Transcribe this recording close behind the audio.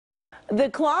The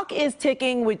clock is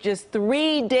ticking with just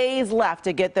 3 days left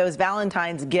to get those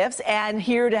Valentine's gifts, and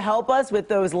here to help us with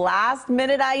those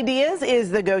last-minute ideas is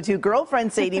the go-to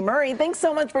girlfriend, Sadie Murray. Thanks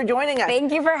so much for joining us.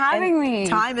 Thank you for having me.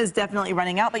 Time is definitely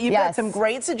running out, but you've got some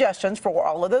great suggestions for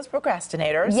all of those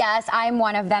procrastinators. Yes, I'm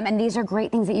one of them, and these are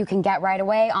great things that you can get right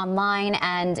away online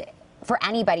and for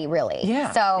anybody, really.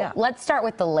 So let's start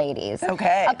with the ladies.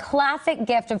 Okay. A classic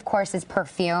gift, of course, is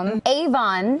perfume.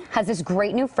 Avon has this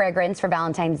great new fragrance for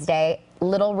Valentine's Day,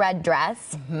 Little Red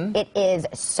Dress. It is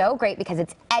so great because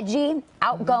it's edgy,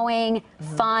 outgoing,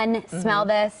 fun. Smell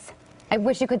this. I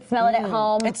wish you could smell it at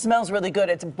home. It smells really good.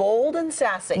 It's bold and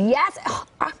sassy. Yes.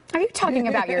 Are you talking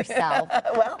about yourself?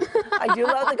 Well, I do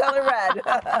love the color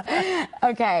red.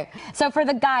 Okay. So for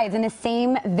the guys, in the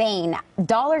same vein,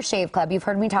 Dollar Shave Club, you've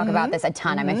heard me talk about this a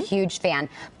ton. I'm a huge fan.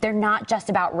 They're not just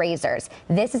about razors.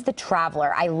 This is the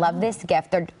Traveler. I love this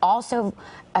gift. They're also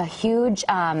a huge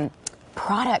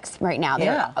products right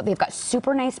now. They've got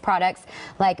super nice products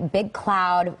like Big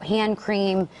Cloud, hand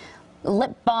cream,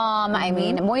 lip balm, I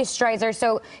mean, moisturizer.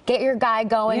 So get your guy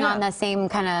going on the same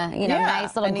kind of, you know,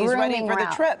 nice little grooming route. And he's ready for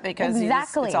the trip because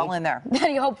it's all in there. That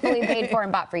he hopefully paid for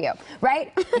and bought for you,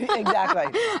 right?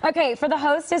 Exactly. Okay, for the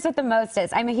hostess with the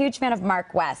mostest, I'm a huge fan of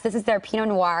Mark West. This is their Pinot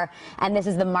Noir, and this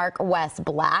is the Mark West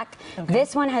Black.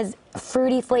 This one has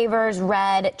fruity flavors,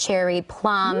 red, cherry,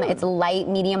 plum. It's light,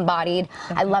 medium bodied.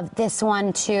 I love this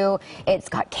one too. It's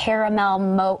got caramel,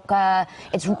 mocha.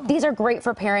 These are great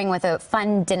for pairing with a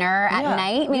fun dinner at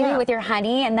night, maybe with your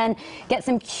honey, and then get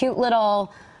some cute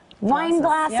little wine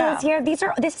glasses here. This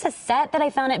is a set that I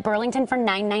found at Burlington for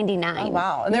 $9.99. Oh,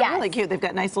 wow. And they're really cute. They've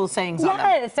got nice little sayings on them.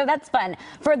 Yes, so that's fun.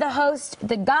 For the host,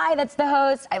 the guy that's the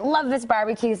host, I love this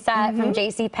barbecue set from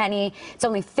JCPenney. It's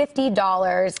only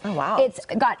 $50. Oh, wow. It's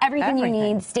got everything you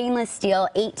need, stainless steel,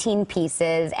 18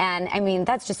 pieces. And I mean,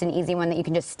 that's just an easy one that you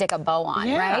can just stick a bow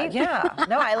on, right? Yeah.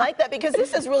 No, I like that because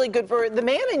this is really good for the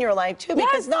man in your life, too,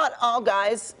 because not all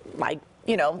guys like,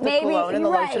 you know, the cologne and the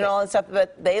lotion and all that stuff,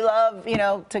 but they love, you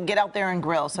know, to get out there and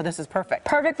grill, so this is perfect.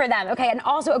 Perfect for them. Okay, and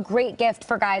also a great gift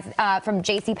for guys from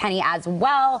JCPenney as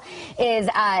well is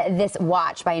this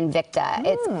watch by Invicta.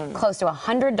 It's close to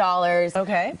 $100.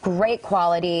 Okay. Great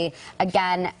quality.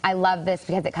 Again, I love this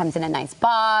because it comes in a nice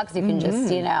box. You can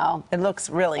just, you know. It looks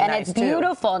really nice, and it's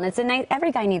beautiful, and it's a nice,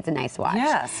 every guy needs a nice watch.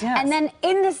 Yes. And then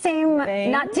in the same,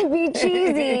 not to be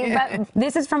cheesy, but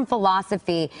this is from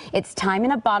Philosophy. It's Time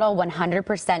in a Bottle 100%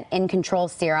 in control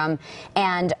serum,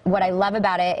 and what I love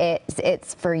about it is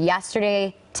it's for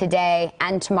yesterday, today,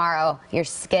 and tomorrow. Your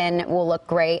skin will look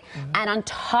great, and on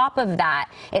top of that,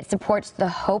 it supports the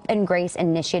Hope and Grace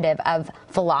initiative of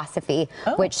Philosophy,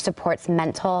 which supports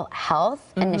mental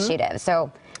health initiatives.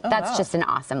 So that's just an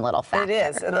awesome little fact. It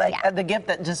is like the gift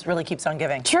that just really keeps on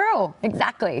giving. True,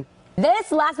 exactly.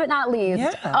 This, last but not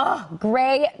least,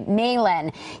 Gray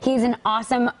Malin. He's an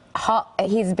awesome,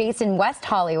 he's based in West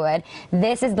Hollywood.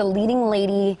 This is the leading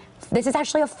lady. This is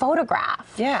actually a photograph.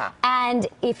 And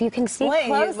if you can see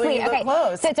closely,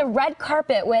 so it's a red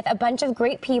carpet with a bunch of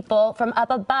great people from up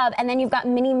above, and then you've got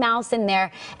Minnie Mouse in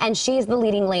there, and she's the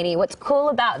leading lady. What's cool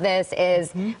about this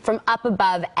is from up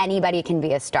above, anybody can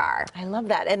be a star. I love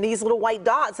that. And these little white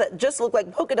dots that just look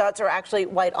like polka dots are actually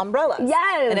white umbrellas.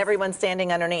 Yes. And everyone's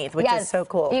standing underneath, which is so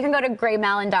cool. You can go to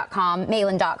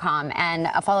graymalin.com and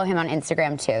follow him on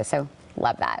Instagram too. So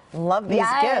love that. Love these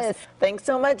gifts. Thanks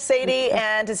so much, Sadie.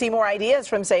 And to see more ideas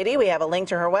from Sadie, we have a link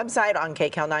to her website on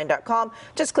KCAL9.com.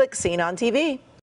 Just click Seen on TV.